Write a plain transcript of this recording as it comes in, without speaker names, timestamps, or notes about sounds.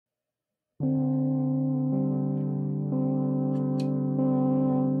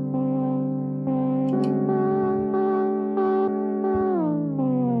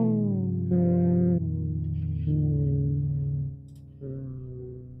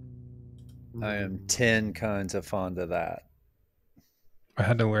I am 10 kinds of fond of that. I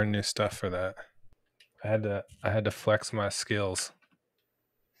had to learn new stuff for that. I had to flex my skills.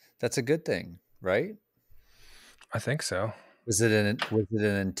 That's a good thing, right? I think so. Was it an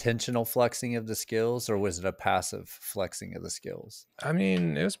intentional flexing of the skills, or was it a passive flexing of the skills? I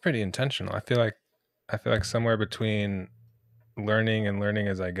mean, it was pretty intentional. I feel like somewhere between learning and learning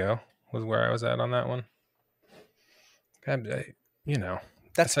as I go was where I was at on that one. You know, I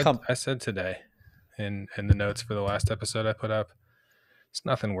That's said I said today in the notes for the last episode I put up, it's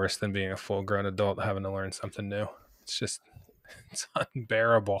nothing worse than being a full grown adult having to learn something new. It's just it's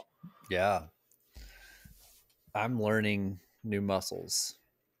unbearable. Yeah. I'm learning new muscles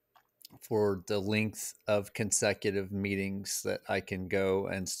for the length of consecutive meetings that I can go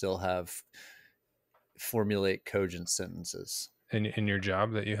and still have formulate cogent sentences. In your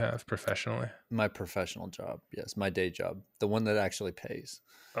job that you have professionally. My professional job, yes, my day job, the one that actually pays.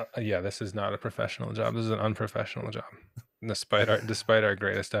 Yeah, this is not a professional job. This is an unprofessional job. Despite our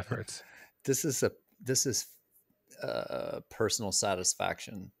greatest efforts. This is personal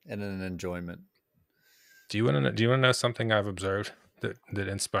satisfaction and an enjoyment. Do you want to know something I've observed that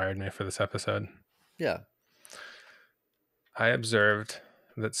inspired me for this episode? Yeah. I observed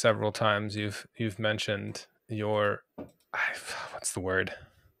that several times you've mentioned your what's the word?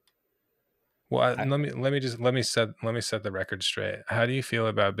 Well, I, let me set the record straight. How do you feel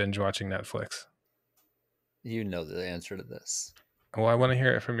about binge watching Netflix? you know the answer to this. Well, I want to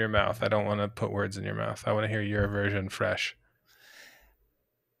hear it from your mouth. I don't want to put words in your mouth. I want to hear your version fresh.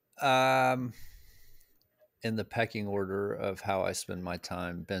 Um, in the pecking order of how I spend my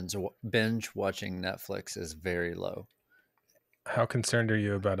time, binge watching Netflix is very low. How concerned are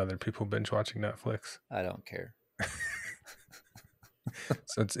you about other people binge watching Netflix? I don't care.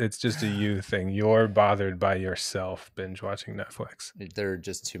 So it's just a you thing. You're bothered by yourself binge watching Netflix. There are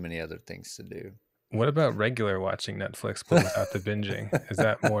just too many other things to do. What about regular watching Netflix but without the binging? Is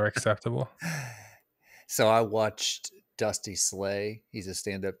that more acceptable? So I watched Dusty Slay. He's a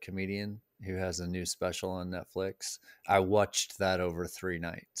stand-up comedian who has a new special on Netflix. I watched that over 3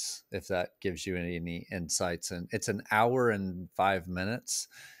 nights, if that gives you any insights. And it's an hour and 5 minutes,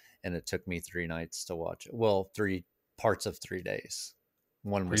 and it took me 3 nights to watch it. Well, 3 parts of 3 days.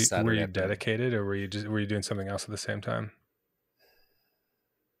 One Were was you, were Saturday you afternoon. dedicated, or were you doing something else at the same time?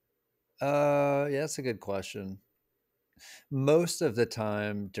 Yeah, that's a good question. Most of the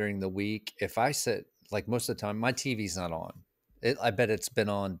time during the week, if I sit, like most of the time, my TV's not on. I bet it's been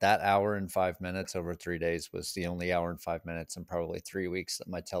on. That hour and 5 minutes over 3 days was the only hour and 5 minutes in probably 3 weeks that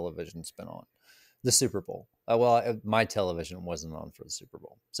my television's been on. The Super Bowl. My television wasn't on for the Super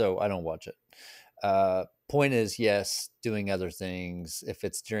Bowl, so I don't watch it. Point is, yes, doing other things. If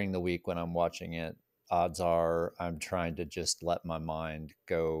it's during the week when I'm watching it, odds are I'm trying to just let my mind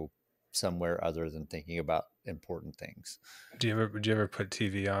go somewhere other than thinking about important things. Do you ever put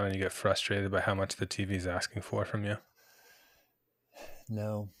TV on and you get frustrated by how much the TV is asking from you?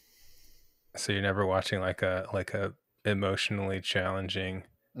 No, So you're never watching like a emotionally challenging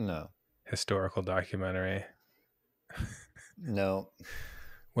no, historical documentary. no.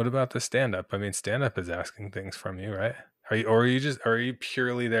 What about the stand up? I mean, stand up is asking things from you, right? Are you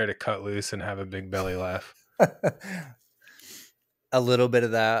purely there to cut loose and have a big belly laugh? A little bit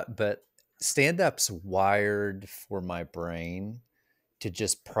of that, but stand up's wired for my brain to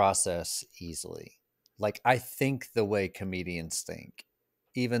just process easily. Like I think the way comedians think,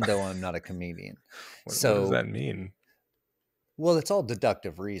 even though I'm not a comedian. What does So, that mean? well, it's all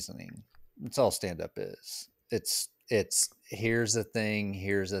deductive reasoning. It's all stand up is. It's here's a thing,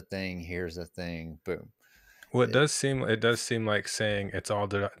 here's a thing, here's a thing, boom. Well, it It- does seem like saying it's all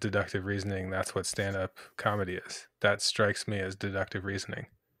deductive reasoning. That's what stand up comedy is. That strikes me as deductive reasoning.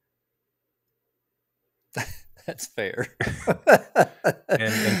 that's fair. And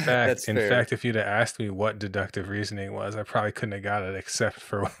in fact, That's in fair. fact, if you'd have asked me what deductive reasoning was, I probably couldn't have got it except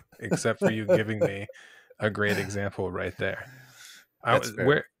for you giving me a great example right there. I That's was fair.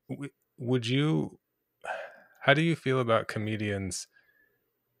 where would you? How do you feel about comedians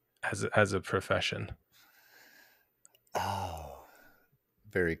as a profession? Oh,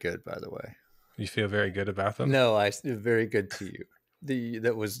 very good, by the way. You feel very good about them? No, very good to you.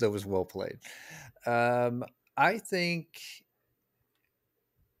 That was well played. Um, I think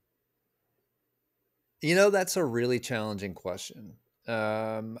that's a really challenging question.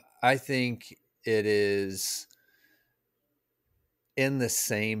 I think it is in the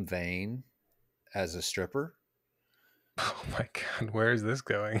same vein. as a stripper, Oh my God, where is this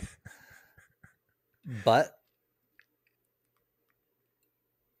going? but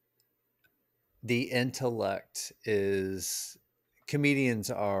the intellect is comedians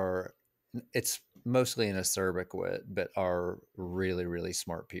are it's mostly an acerbic wit, but are really, really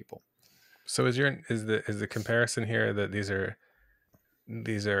smart people. So is the comparison here that these are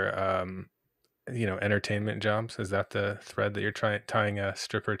entertainment jobs? Is that the thread that you're tying a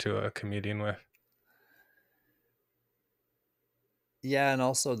stripper to a comedian with? Yeah, and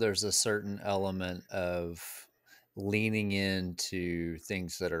also there's a certain element of leaning into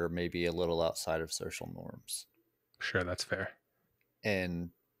things that are maybe a little outside of social norms Sure, that's fair. and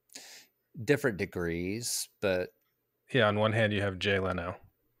different degrees, but Yeah, on one hand you have Jay Leno,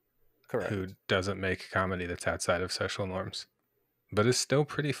 who correct. doesn't make comedy that's outside of social norms, but is still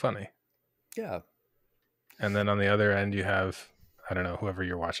pretty funny. Yeah. And then on the other end you have, I don't know, whoever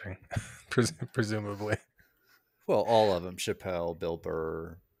you're watching, presumably. Well, all of them, Chappelle, Bill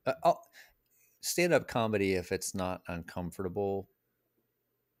Burr, stand-up comedy, if it's not uncomfortable.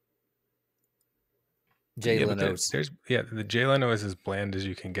 Jay Yeah, but Leno's, the Jay Leno is as bland as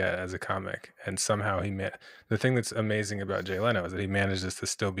you can get as a comic, and somehow the thing that's amazing about Jay Leno is that he manages to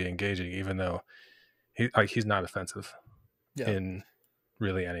still be engaging, even though he's not offensive yeah. in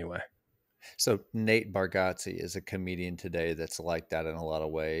really any way. So Nate Bargatze is a comedian today that's like that in a lot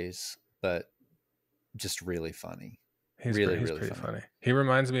of ways, but just really funny. Really, He's really pretty funny. funny. He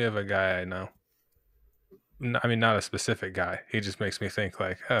reminds me of a guy I know. I mean, not a specific guy. He just makes me think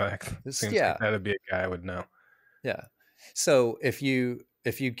like, oh, that seems like Yeah, that'd be a guy I would know. yeah. So if you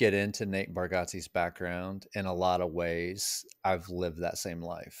get into Nate Bargatze's background, in a lot of ways, I've lived that same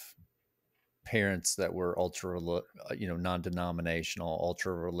life. Parents that were non-denominational,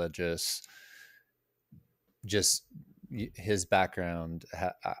 ultra religious. Just his background.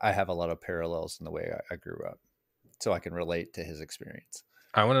 I have a lot of parallels in the way I grew up, so I can relate to his experience.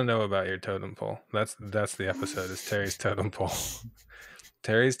 I want to know about your totem pole. That's the episode. Is Terry's totem pole.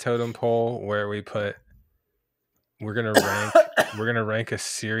 Terry's totem pole, where we're gonna rank a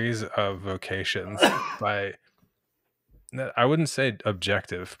series of vocations by, I wouldn't say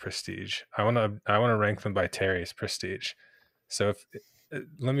objective prestige. I want to rank them by Terry's prestige. So if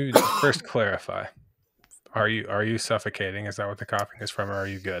let me first clarify. Are you suffocating? Is that what the coughing is from, or are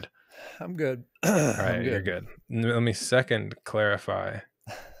you good? I'm good. All I'm right, you're good. good. Let me second clarify.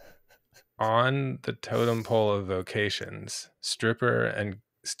 On the totem pole of vocations, stripper and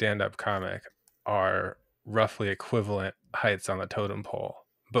stand-up comic are roughly equivalent heights on the totem pole.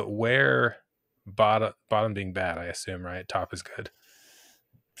 But where bottom being bad, I assume, right? Top is good.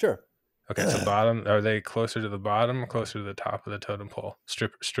 Sure. Okay, so bottom, are they closer to the bottom or closer to the top of the totem pole?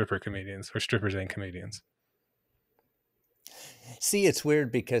 Stripper comedians, or strippers and comedians. See, it's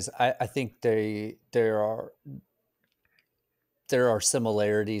weird because I think there are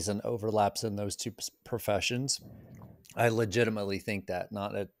similarities and overlaps in those two professions. I legitimately think that,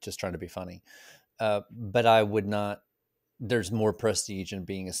 not just trying to be funny. But I would not. There's more prestige in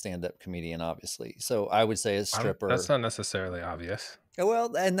being a stand-up comedian, obviously. So I would say a That's stripper. not necessarily obvious.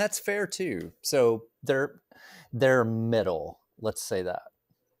 Well, and that's fair too. So they're middle. Let's say that.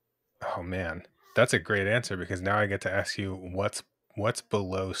 Oh man, that's a great answer, because now I get to ask you what's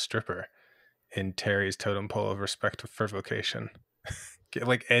below stripper in Terry's totem pole of respect for vocation. Give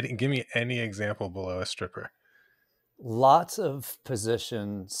me any example below a stripper. Lots of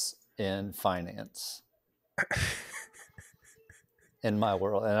positions in finance in my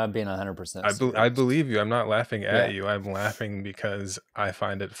world, and I'm being 100% I serious. believe you. I'm not laughing at Yeah. you. I'm laughing because I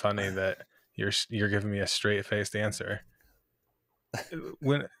find it funny that you're giving me a straight faced answer.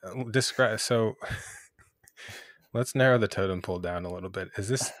 When describe so let's narrow the totem pole down a little bit. Is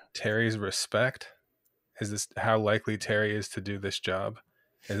this Terry's respect? Is this how likely Terry is to do this job?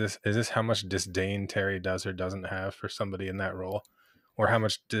 Is this how much disdain Terry does or doesn't have for somebody in that role, or how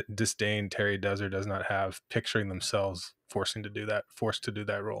much disdain Terry does or does not have picturing themselves forced to do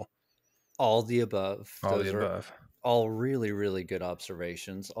that role? All the above. All the Those are above. all really, really good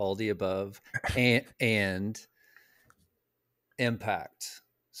observations. All the above, and impact,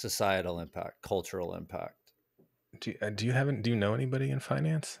 societal impact, cultural impact. Do you know anybody in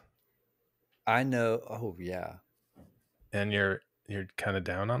finance? I know. Oh yeah, And you're kind of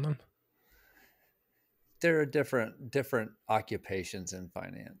down on them? there are different occupations in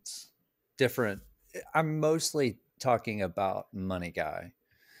finance. Different. I'm mostly talking about money guy.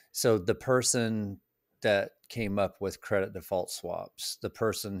 So the person that came up with credit default swaps, the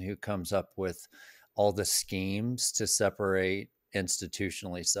person who comes up with all the schemes to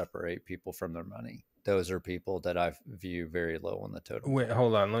institutionally separate people from their money. those are people that I view very low on the totem Wait, pole.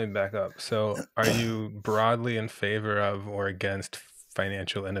 hold on. Let me back up. So, are you broadly in favor of or against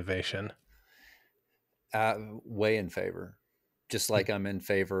financial innovation? Way in favor. Just like I'm in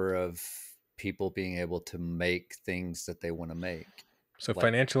favor of people being able to make things that they want to make. So, Like,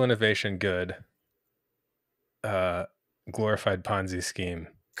 financial innovation, good. Uh, glorified Ponzi scheme,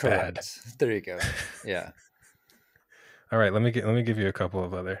 bad. correct. There you go. Yeah. All right, let me give you a couple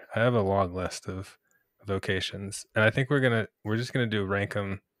of other. I have a long list of vocations, and I think we're just gonna do rank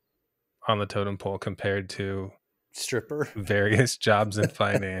them on the totem pole compared to Stripper. various jobs in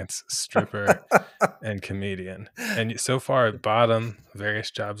finance, stripper, and comedian. And so far, at bottom,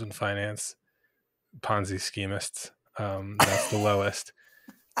 various jobs in finance, Ponzi schemists. That's the lowest.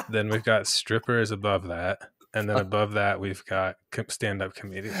 Then we've got strippers above that, and then above that we've got stand-up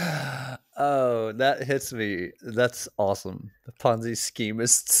comedian. Oh, that hits me. That's awesome. The Ponzi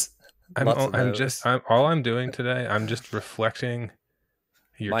schemists. Lots of those. I'm all I'm doing today. I'm just reflecting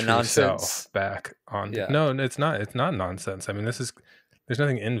your My true self nonsense. back on. Yeah. No, it's not. It's not nonsense. I mean, there's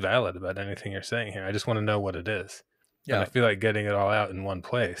nothing invalid about anything you're saying here. I just want to know what it is, and I Yeah. feel like getting it all out in one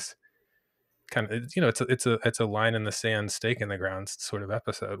place. Kind of, it's a line in the sand, stake in the ground sort of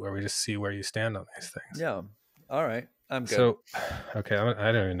episode where we just see where you stand on these things. Yeah. All right. I'm good. So, okay,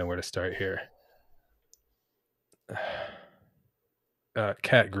 I don't even know where to start here.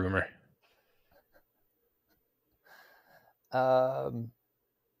 Cat groomer.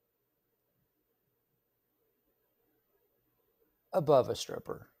 Above a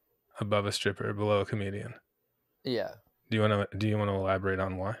stripper. Above a stripper, below a comedian. Yeah. Do you want to elaborate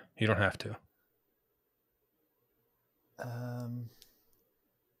on why? You don't have to.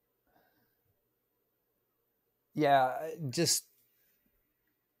 Yeah, just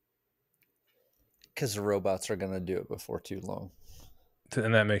because the robots are going to do it before too long.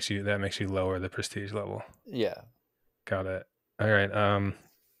 And that makes you lower the prestige level. Yeah. Got it. All right.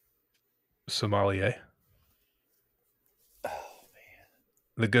 Sommelier. Oh man.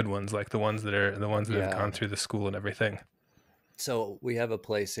 The good ones, like the ones that have Yeah. gone through the school and everything. So we have a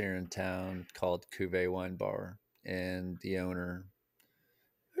place here in town called Cuvée Wine Bar, and the owner,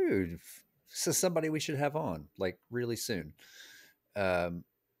 ooh, this is somebody we should have on like really soon. Um,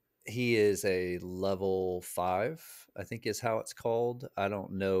 he is a level 5, I think is how it's called. I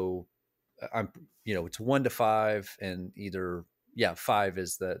don't know. I'm, it's 1 to 5, and either, yeah, 5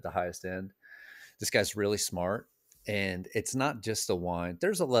 is the highest end. This guy's really smart, and it's not just the wine.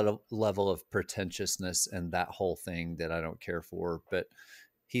 There's a level of pretentiousness and that whole thing that I don't care for, but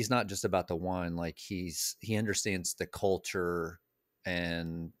he's not just about the wine. Like he understands the culture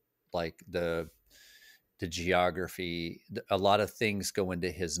and like the geography. A lot of things go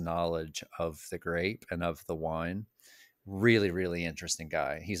into his knowledge of the grape and of the wine. Really, really interesting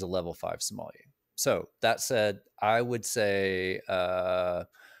guy. He's a level 5 sommelier. So that said, I would say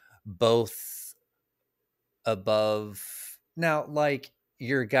both above. Now, like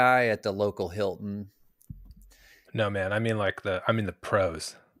your guy at the local Hilton. No, man. I mean the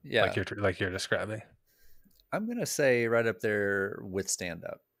pros. Yeah. Like you're describing. I'm going to say right up there with stand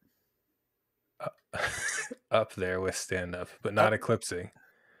up. Up there with stand up, but not Up eclipsing.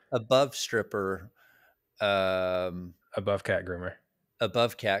 above stripper, Above cat groomer.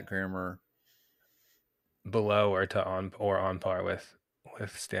 above cat groomer. Below or on par with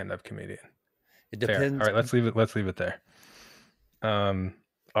stand up comedian. It Fair. All depends. right, let's leave it there.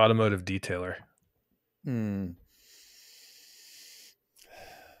 Automotive detailer. Hmm.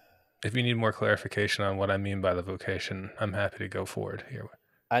 If you need more clarification on what I mean by the vocation, I'm happy to go forward here.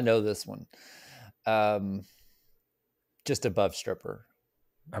 I know this one. Just above stripper.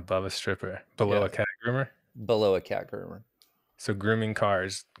 Above a stripper, below Yeah. a cat groomer. Below a cat groomer. So grooming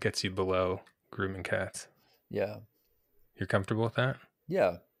cars gets you below grooming cats. Yeah. You're comfortable with that?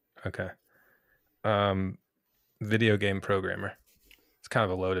 Yeah. Okay. Video game programmer. It's kind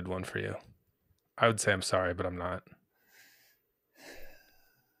of a loaded one for you. I would say I'm sorry, but I'm not.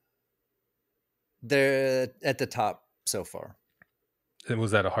 They're at the top so far.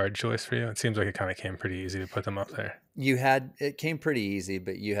 Was that a hard choice for you? It seems like it kind of came pretty easy to put them up there. It came pretty easy,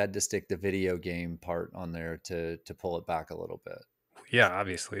 but you had to stick the video game part on there to pull it back a little bit. Yeah,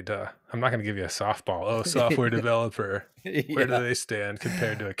 obviously, duh. I'm not going to give you a softball. Oh, software developer. Where do Yeah. they stand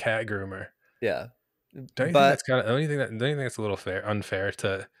compared to a cat groomer? Yeah. Don't you think But don't you think that's a little unfair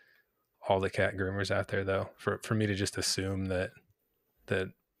to all the cat groomers out there though? For me to just assume that that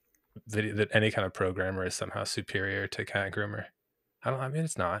any kind of programmer is somehow superior to cat groomer. I mean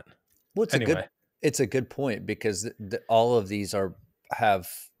it's not. well, Anyway, it's a good point because all of these are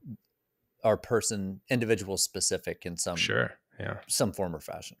individual specific in sure. Yeah. some form or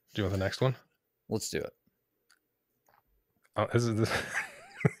fashion. Do you want the next one? Let's do it. Oh, this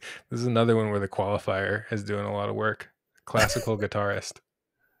is another one where the qualifier is doing a lot of work. Classical guitarist.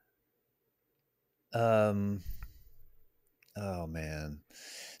 Oh man.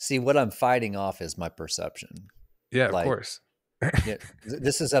 See, what I'm fighting off is my perception. Yeah, of Like, course. yeah,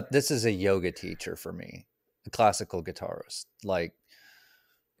 this is a yoga teacher for me, a classical guitarist. Like,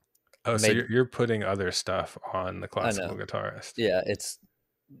 Oh, so made you're putting other stuff on the I classical know. guitarist. Yeah,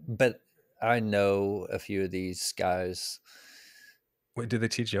 but I know a few of these guys. Wait, do they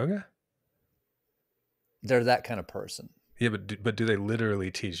teach yoga? They're that kind of person. Yeah, but do they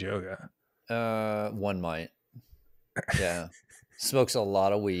literally teach yoga? One might. Yeah. Smokes a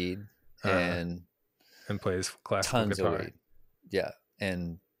lot of weed Uh, and and plays classical tons of guitar. weed. Yeah.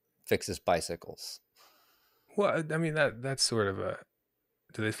 And fixes bicycles. Well, I mean that's sort of a.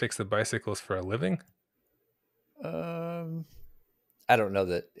 Do they fix the bicycles for a living? Um, I don't know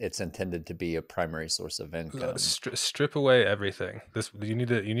that it's intended to be a primary source of income. Strip away everything. This you need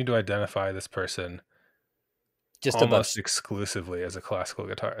to identify this person Just above, almost exclusively as a classical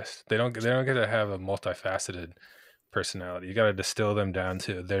guitarist. They don't get to have a multifaceted personality. You got to distill them down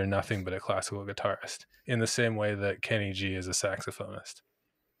to they're nothing but a classical guitarist. In the same way that Kenny G is a saxophonist.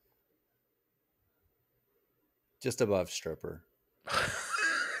 just above stripper.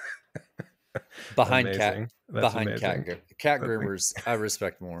 Behind Amazing. That's behind amazing. cat That's, groomers, I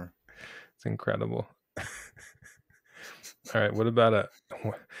respect more. it's incredible. All right, what about a?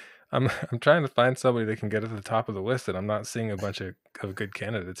 I'm trying to find somebody that can get at the top of the list, and I'm not seeing a bunch of good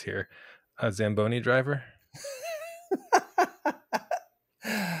candidates here. A Zamboni driver,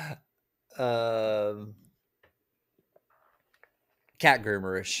 um, cat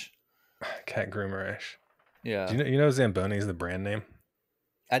groomerish. cat groomerish. Do Yeah, you know Zamboni is the brand name?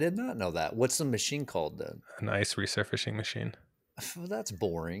 I did not know that. What's the machine called then? An ice resurfacing machine. Well, that's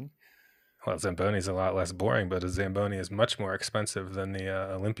boring. Well, Zamboni's a lot less boring, but a Zamboni is much more expensive than the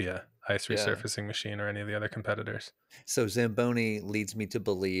Olympia ice Yeah. resurfacing machine or any of the other competitors. So Zamboni leads me to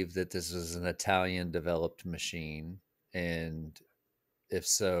believe that this is an Italian developed machine. And if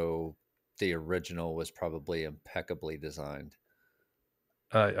so, the original was probably impeccably designed.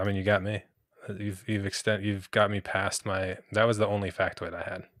 I mean, you got me. You've got me past my. That was the only factoid I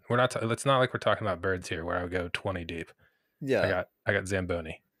had. We're not. It's not like we're talking about birds here, where I would go 20 deep. Yeah. I got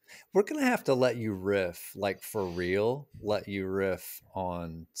Zamboni. We're going to have to let you riff, like for real, let you riff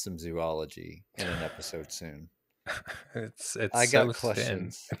on some zoology in an episode soon. It's I got so thin.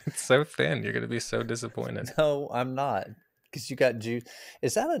 questions. It's so thin. You're gonna be so disappointed. No, I'm not. Because you got juice.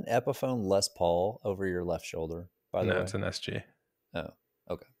 Is that an Epiphone Les Paul over your left shoulder, by the No, way? it's an SG. Oh,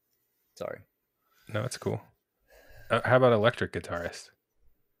 okay. Sorry. No, it's cool. How about electric guitarist?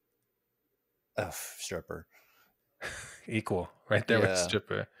 Oh, stripper. Equal, right there with Yeah.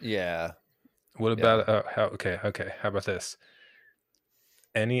 stripper. Yeah. What Yeah. about okay. How about this?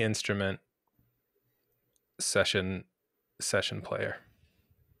 Any instrument session player.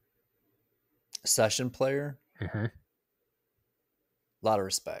 Session player. Mm-hmm. A lot of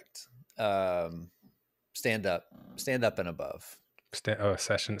respect. Stand up and above.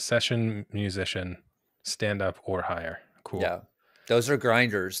 Session musician, stand up or higher. Cool. Yeah. Those are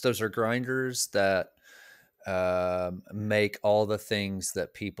grinders. Those are grinders that make all the things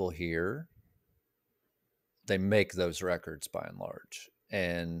that people hear. They make those records by and large,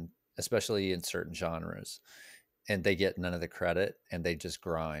 and especially in certain genres, and they get none of the credit and they just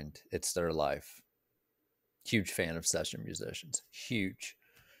grind. It's their life. Huge fan of session musicians. Huge.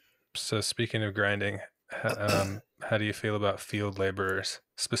 So speaking of grinding, how do you feel about field laborers,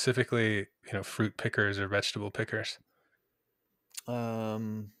 specifically, fruit pickers or vegetable pickers?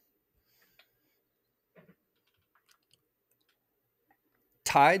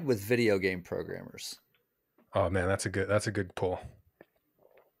 Tied with video game programmers. Oh man, that's a good pull.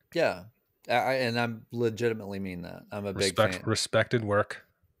 Yeah. And I'm legitimately mean that. I'm a big fan. Respected work.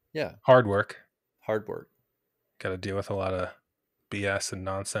 Yeah. Hard work. Hard work. Got to deal with a lot of BS and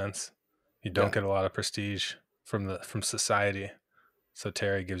nonsense. You don't Yeah. get a lot of prestige from society. So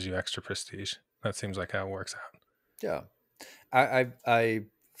Terry gives you extra prestige. That seems like how it works out. Yeah. I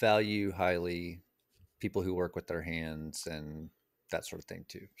value highly people who work with their hands and that sort of thing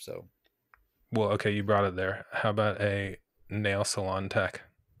too. So, well, okay, you brought it there. How about a nail salon tech?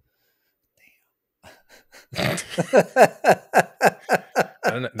 I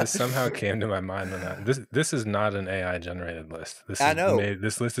don't know. This somehow came to my mind when this is not an AI generated list. I know.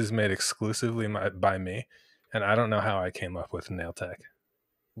 This list is made exclusively by me, and I don't know how I came up with nail tech.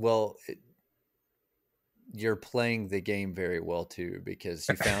 Well, you're playing the game very well too, because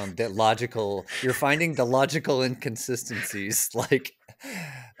you found that you're finding the logical inconsistencies. Like,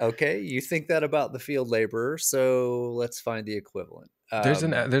 okay, you think that about the field laborer, so let's find the equivalent.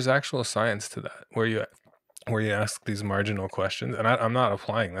 There's actual science to that, where you ask these marginal questions, and I'm not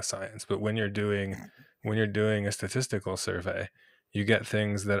applying the science, but when you're doing a statistical survey, you get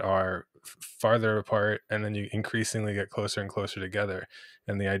things that are farther apart, and then you increasingly get closer and closer together.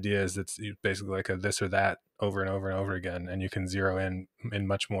 And the idea is it's basically like a this or that over and over and over again, and you can zero in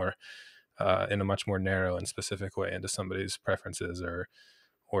much more in a much more narrow and specific way into somebody's preferences, or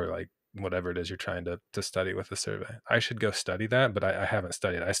like whatever it is you're trying to study with the survey. I should go study that, but I haven't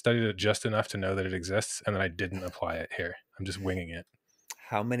studied. I studied it just enough to know that it exists, and then I didn't apply it here. I'm just winging it.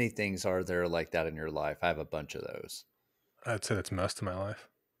 How many things are there like that in your life? I have a bunch of those. I'd say that's most of my life.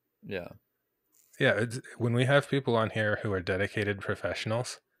 Yeah. Yeah, when we have people on here who are dedicated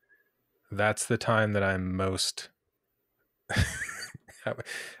professionals, that's the time that I'm most out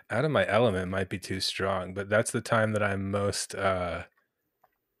of my element might be too strong, but that's the time that I'm most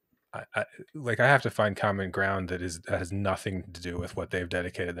like I have to find common ground that has nothing to do with what they've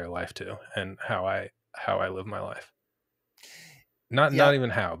dedicated their life to and how I live my life. Yeah. Not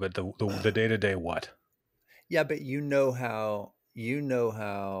even how, but the day-to-day what. Yeah, but you know how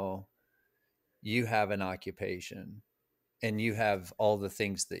you have an occupation, and you have all the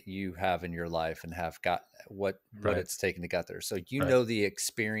things that you have in your life and have got what Right. it's taken to get there. So you Right. know the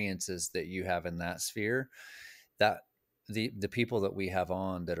experiences that you have in that sphere, that the people that we have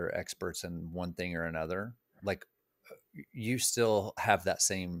on that are experts in one thing or another, like, you still have that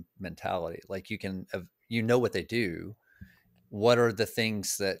same mentality. Like, you know what they do. What are the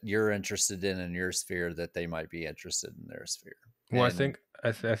things that you're interested in your sphere that they might be interested in their sphere? Well, And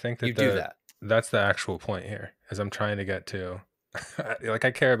I think you that do that. that's the actual point here, is I'm trying to get to like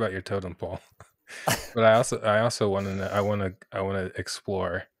I care about your totem pole, but I also want to know, I want to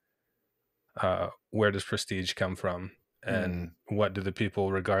explore where does prestige come from, and Mm, what do the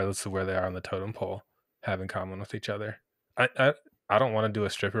people, regardless of where they are on the totem pole, have in common with each other. I I, I don't want to do a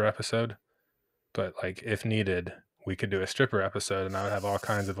stripper episode, but like if needed, we could do a stripper episode, and I would have all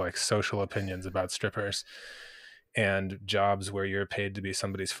kinds of like social opinions about strippers and jobs where you're paid to be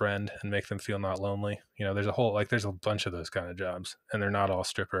somebody's friend and make them feel not lonely. You know, there's a bunch of those kind of jobs, and they're not all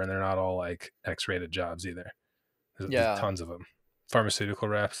stripper, and they're not all like X-rated jobs either. There's yeah. tons of them. Pharmaceutical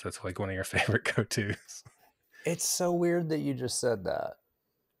reps, that's like one of your favorite go-tos. It's so weird that you just said that.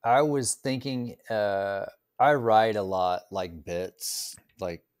 I was thinking, I write a lot, like bits,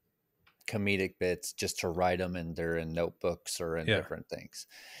 like comedic bits, just to write them, and they're in notebooks or in Yeah. different things.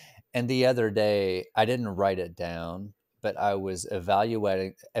 And the other day, I didn't write it down, but I was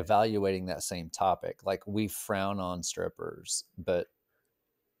evaluating that same topic. Like, we frown on strippers, but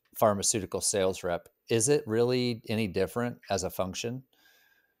pharmaceutical sales rep, is it really any different as a function?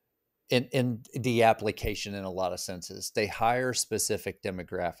 In the application, in a lot of senses, they hire specific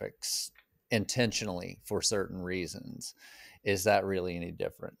demographics intentionally for certain reasons. Is that really any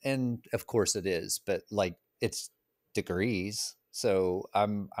different? And of course it is, but like, it's degrees. So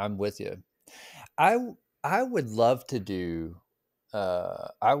I'm with you. I would love to do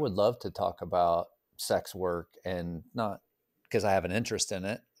I would love to talk about sex work, and not because I have an interest in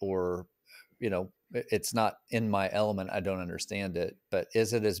it, or it's not in my element, I don't understand it, but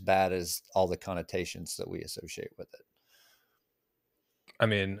is it as bad as all the connotations that we associate with it? I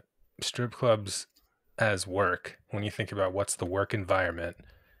mean, strip clubs as work, when you think about what's the work environment,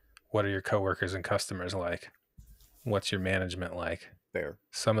 what are your coworkers and customers like? What's your management like? Fair.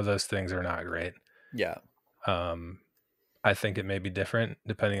 Some of those things are not great. Yeah. Um, I think it may be different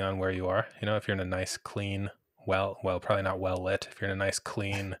depending on where you are. You know, if you're in a nice, clean, probably not well lit. If you're in a nice,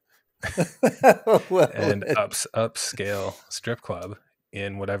 clean, Well, and upscale strip club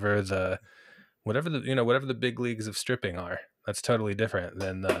in whatever the big leagues of stripping are, that's totally different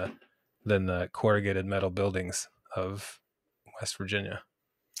than the corrugated metal buildings of West Virginia.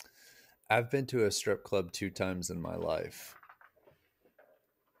 I've been to a strip club 2 times in my life,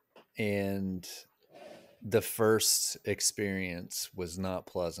 and the first experience was not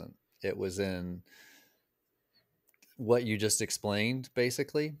pleasant. It was in what you just explained,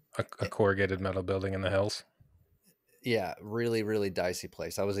 basically. A corrugated metal building in the hills. Yeah, really, really dicey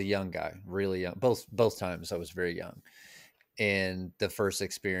place. I was a young guy, really young. Both times I was very young. And the first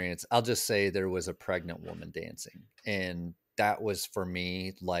experience, I'll just say, there was a pregnant woman dancing, and that was for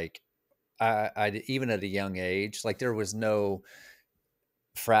me like, I even at a young age, like, there was no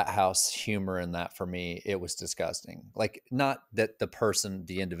frat house humor in that for me. It was disgusting. Like, not that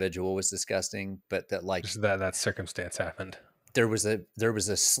the individual was disgusting, but that, like, Just that circumstance happened. there was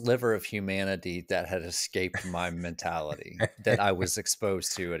a sliver of humanity that had escaped my mentality that I was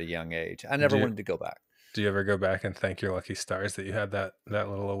exposed to at a young age. I never do you wanted to go back. do you ever go back and thank your lucky stars that you had that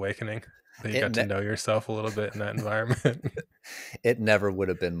little awakening, that you It got to ne- know yourself a little bit in that environment? it never would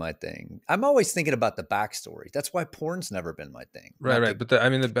have been my thing. I'm always thinking about the backstory. That's why porn's never been my thing. Right, Not right. to But I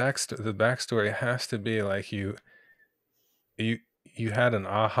mean, the backstory has to be like you you had an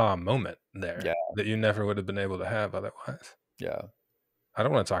aha moment there Yeah, that you never would have been able to have otherwise. yeah. I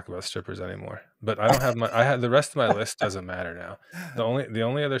don't want to talk about strippers anymore, but I don't have I had the rest of my list doesn't matter now. The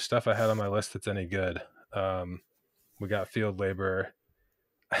only other stuff I had on my list that's any good, um, we got field labor.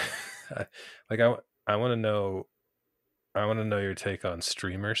 Like I want to know your take on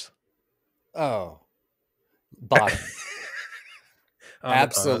streamers. Oh, bottom.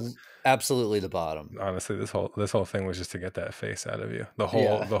 On, Absolutely the bottom. honestly, this whole thing was just to get that face out of you. The whole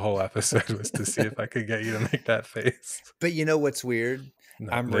Yeah. the whole episode was to see if I could get you to make that face. But you know what's weird? No,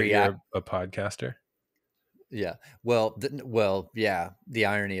 I'm that react you're a podcaster. Yeah. Well, yeah, the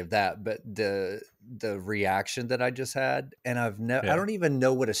irony of that, but the reaction that I just had, and I Yeah, don't even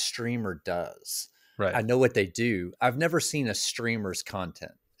know what a streamer does. right. I know what they do. I've never seen a streamer's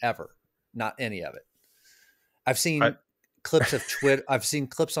content ever. Not any of it. I've I seen clips of Twitter. I've seen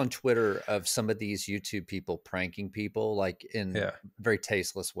clips on Twitter of some of these YouTube people pranking people like in yeah. very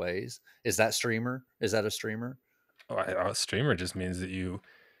tasteless ways. Is that streamer? Is that a streamer? A streamer just means that you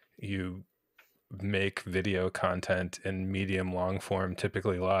make video content in medium long form,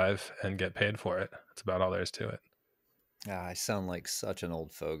 typically live, and get paid for it. That's about all there is to it. Ah, I sound like such an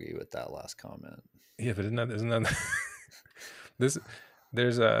old fogey with that last comment. Yeah, but isn't that this?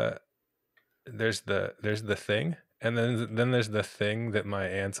 There's a there's the thing, and then there's the thing that my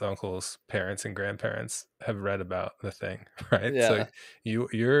aunts, uncles, parents, and grandparents have read about the thing, right? So Yeah.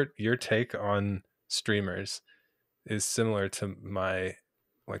 your take on streamers is similar to my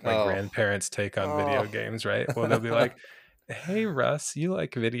Oh. grandparents' take on video Oh. games, right? Well, they'll be like, "Hey, Russ, you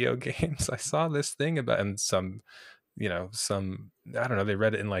like video games? I saw this thing about," and some I don't know, they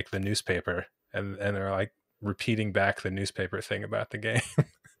read it in like the newspaper, and they're like repeating back the newspaper thing about the game.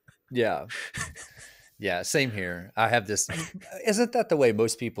 Yeah. Yeah, same here. I have this isn't that the way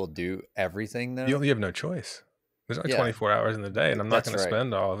most people do everything You though? have no choice. There's only Yeah, 24 hours in the day, and I'm not that's going to right.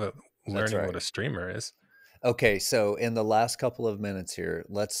 spend all of it That's learning what right. a streamer is. Okay, so in the last couple of minutes here,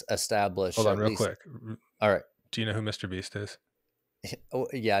 let's establish Hold on, at real least quick. all right. Do you know who Mr. Beast is? Oh,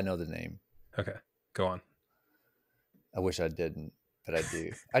 yeah, I know the name. Okay, go on. I wish I didn't, but I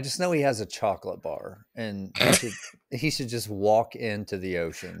do. I just know he has a chocolate bar and he should just walk into the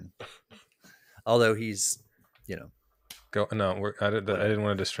ocean. Although he's, you know, Go. No, I whatever. didn't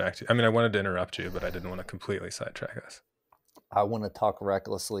want to distract you. I mean, I wanted to interrupt you, but I didn't want to completely sidetrack us. I want to talk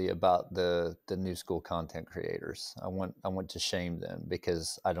recklessly about the new school content creators. I want to shame them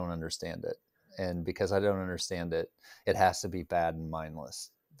because I don't understand it. And because I don't understand it, it has to be bad and mindless.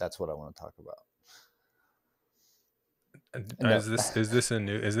 That's what I want to talk about. No,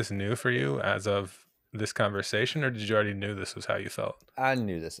 Is this new for you as of this conversation, or did you already knew this was how you felt? I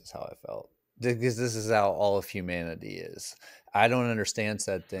knew this is how I felt because this is how all of humanity is. I don't understand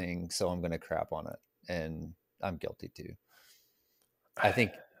said thing, so I'm going to crap on it, and I'm guilty too. I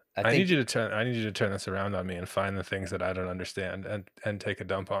think. I I need think. you to turn this around on me and find the things that I don't understand and take a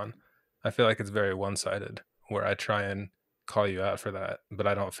dump on. I feel like it's very one-sided where I try and call you out for that, but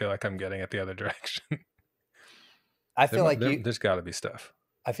I don't feel like I'm getting it the other direction. I feel like you. There's got to be stuff.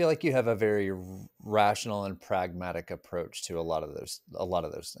 I feel like you have a very rational and pragmatic approach to a lot of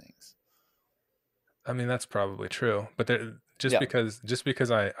those things. I mean, that's probably true, but just Yeah.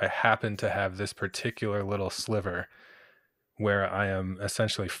 because I happen to have this particular little sliver where I am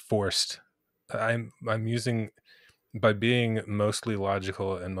essentially forced, I'm using, by being mostly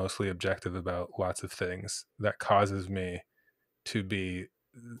logical and mostly objective about lots of things, that causes me to be,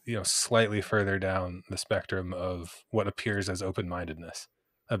 slightly further down the spectrum of what appears as open-mindedness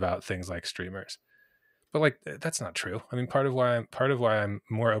about things like streamers. But like that's not true. I mean, part of why I'm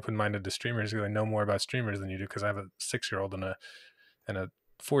more open-minded to streamers is because I know more about streamers than you do, because I have a 6-year-old and a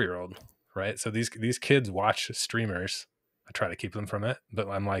 4-year-old, right? So these kids watch streamers. I try to keep them from it, but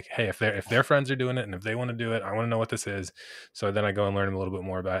I'm like, hey, if their friends are doing it and if they want to do it, I want to know what this is. So then I go and learn a little bit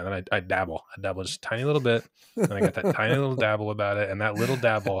more about it, and then I dabble just a tiny little bit, and I got that tiny little dabble about it, and that little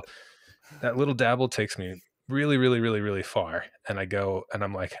dabble takes me really, really, really, really far, and I go and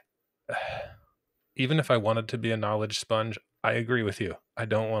I'm like, even if I wanted to be a knowledge sponge, I agree with you. I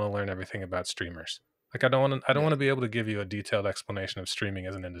don't want to learn everything about streamers. Like I don't Yeah. want to be able to give you a detailed explanation of streaming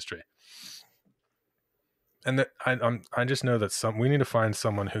as an industry. And that I just know that we need to find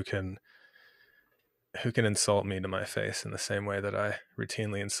someone who can who can insult me to my face in the same way that I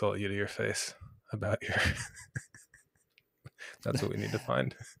routinely insult you to your face about your. That's what we need to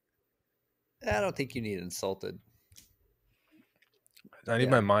find. I don't think you need insulted. I need Yeah.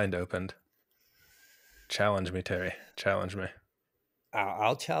 my mind opened. Challenge me, Terry. Challenge me.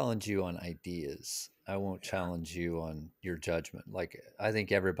 I'll challenge you on ideas. I won't challenge you on your judgment. Like, I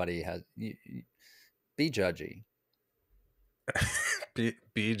think everybody has, be judgy.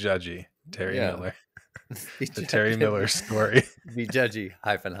 Be judgy. Terry Yeah. Miller. Be, The Terry Miller story. be judgy,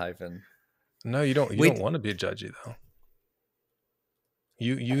 hyphen, hyphen. No, you don't. You We, don't want to be judgy though.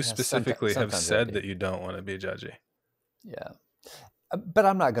 You sometimes, specifically have sometimes I said do. that you don't want to be judgy. Yeah. But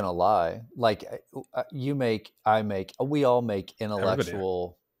I'm not going to lie. Like, you make, I make, we all make Everybody.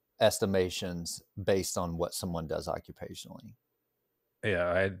 intellectual estimations based on what someone does occupationally.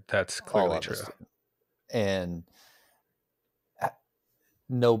 Yeah, that's All clearly of us true. do. And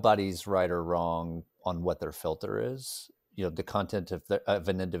nobody's right or wrong on what their filter is. You know, the content of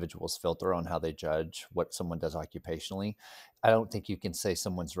an individual's filter on how they judge what someone does occupationally. I don't think you can say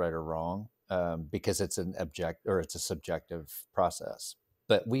someone's right or wrong, because it's it's a subjective process.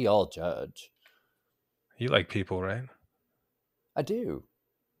 But we all judge. You like people, right? I do.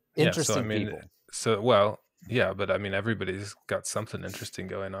 Yeah, so I Interesting mean, people, yeah, but I mean everybody's got something interesting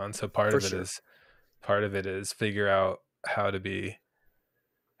going on. So for sure. part of it is figure out how to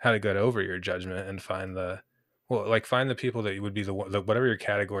get over your judgment and find find the people that would be whatever your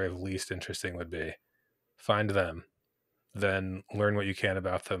category of least interesting would be. Find them, then learn what you can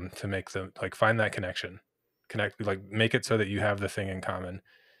about them to make them like find that connect, like make it so that you have the thing in common.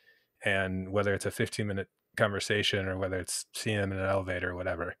 And whether it's a 15-minute conversation or whether it's seeing them in an elevator or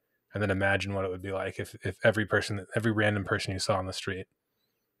whatever, and then imagine what it would be like if every random person you saw on the street,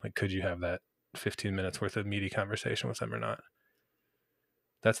 like, could you have that 15 minutes worth of meaty conversation with them or not?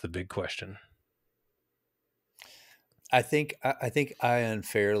 That's the big question. I think I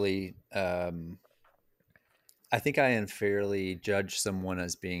unfairly judge someone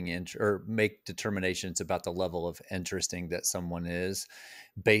as being or make determinations about the level of interesting that someone is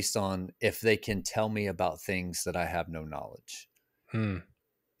based on if they can tell me about things that I have no knowledge. Hmm.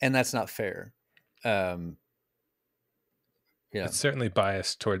 And that's not fair. Um, yeah, It's certainly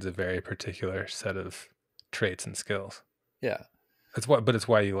biased towards a very particular set of traits and skills. yeah. It's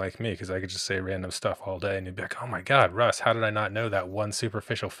why you like me, because I could just say random stuff all day and you'd be like, oh my God, Russ, how did I not know that one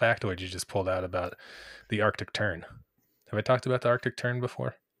superficial factoid you just pulled out about the Arctic tern? Have I talked about the Arctic tern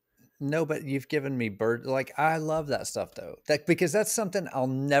before? No, but you've given me like, I love that stuff though. Because that's something I'll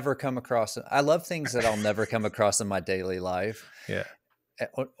never come across. I love things that I'll never come across in my daily life, Yeah.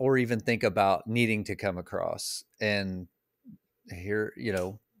 or even think about needing to come across. And here,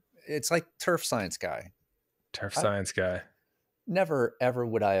 it's like turf science guy. Turf I science guy. never ever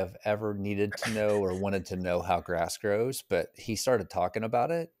would I have ever needed to know or wanted to know how grass grows, but he started talking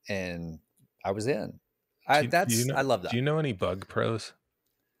about it and I was in. I love Do that. you know any bug pros?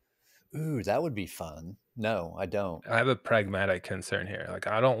 Ooh, that would be fun. No, I don't. I have a pragmatic concern here. Like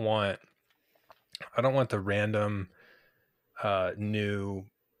I don't want the random new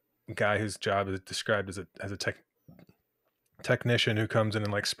guy whose job is described as a technician who comes in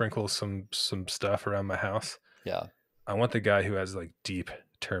and like sprinkles some stuff around my house. Yeah. I want the guy who has like deep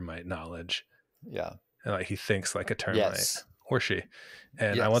termite knowledge Yeah. and like he thinks like a termite Yes. or she.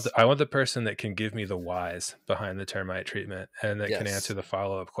 And Yes. I want the person that can give me the whys behind the termite treatment and that can answer Yes. the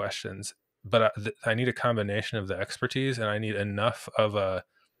follow-up questions. But I need a combination of the expertise, and I need enough of a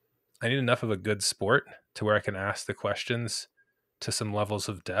good sport to where I can ask the questions to some levels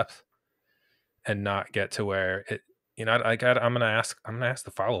of depth and not get to where it, I'm gonna ask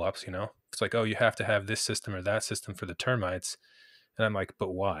the follow-ups, it's like, oh, you have to have this system or that system for the termites. And I'm like, but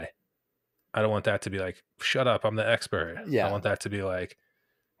why? I don't want that to be like, shut up, I'm the expert. I Yeah. want that to be like,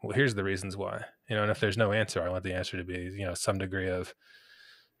 well, here's the reasons why, and if there's no answer, I want the answer to be, some degree of,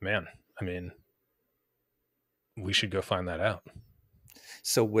 man, I mean, we should go find that out.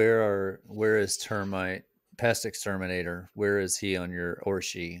 So where is termite pest exterminator? Where is he on your, or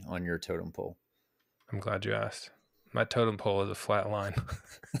she on your totem pole? I'm glad you asked. My totem pole is a flat line.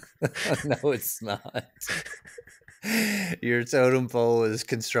 No, it's not. Your totem pole is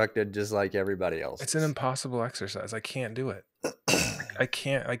constructed just like everybody It's an else's. impossible exercise. I can't do it.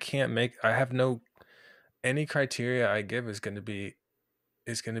 I have no, any criteria I give is going to be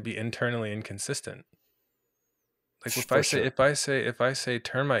internally inconsistent. Like For sure. if I say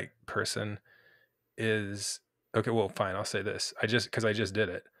termite person is okay, well, fine, I'll say this. Cuz I just did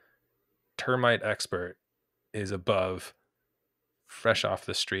it. Termite expert is above fresh off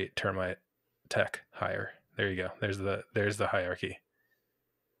the street termite tech hire. There you go. There's the hierarchy.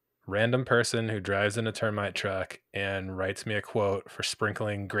 random person who drives in a termite truck and writes me a quote for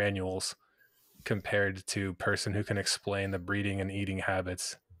sprinkling granules compared to person who can explain the breeding and eating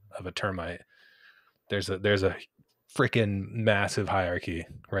habits of a termite. There's a freaking massive hierarchy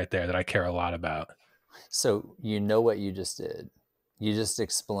right there that I care a lot about. So you know what you just did? You just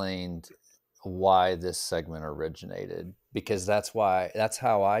explained why this segment originated, because that's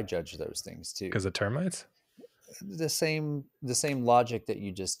how I judge those things too. Because of termites? The same logic that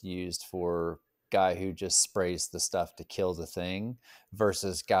you just used for guy who just sprays the stuff to kill the thing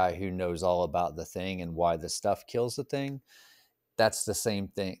versus guy who knows all about the thing and why the stuff kills the thing. That's the same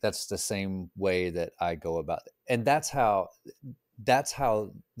thing. That's the same way that I go about it. And that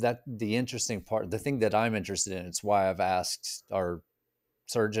the interesting part, the thing that I'm interested in, it's why I've asked our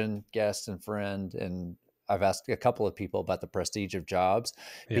surgeon guest and friend, and I've asked a couple of people about the prestige of jobs,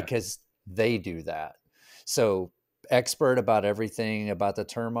 Yeah. because they do that. So expert about everything about the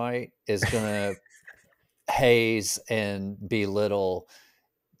termite is going to haze and belittle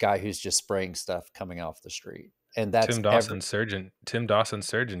guy who's just spraying stuff coming off the street. And that's Tim Dawson's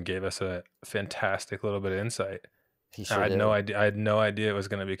surgeon gave us a fantastic little bit of insight. he I sure had no did. idea. I had no idea it was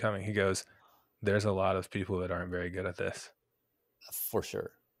going to be coming. He goes, "There's a lot of people that aren't very good at this For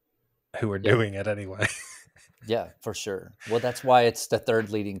sure. who are Yeah. doing it anyway." Yeah, for sure. Well, that's why it's the third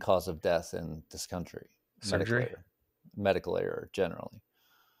leading cause of death in this country. Surgery? Medical error generally.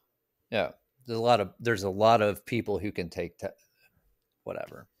 Yeah. There's a lot of people who can take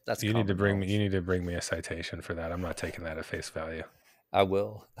whatever. That's You need to common bring me. You knowledge. need to bring me a citation for that. I'm not taking that at face value. I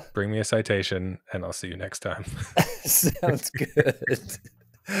will. Bring me a citation, and I'll see you next time. Sounds good.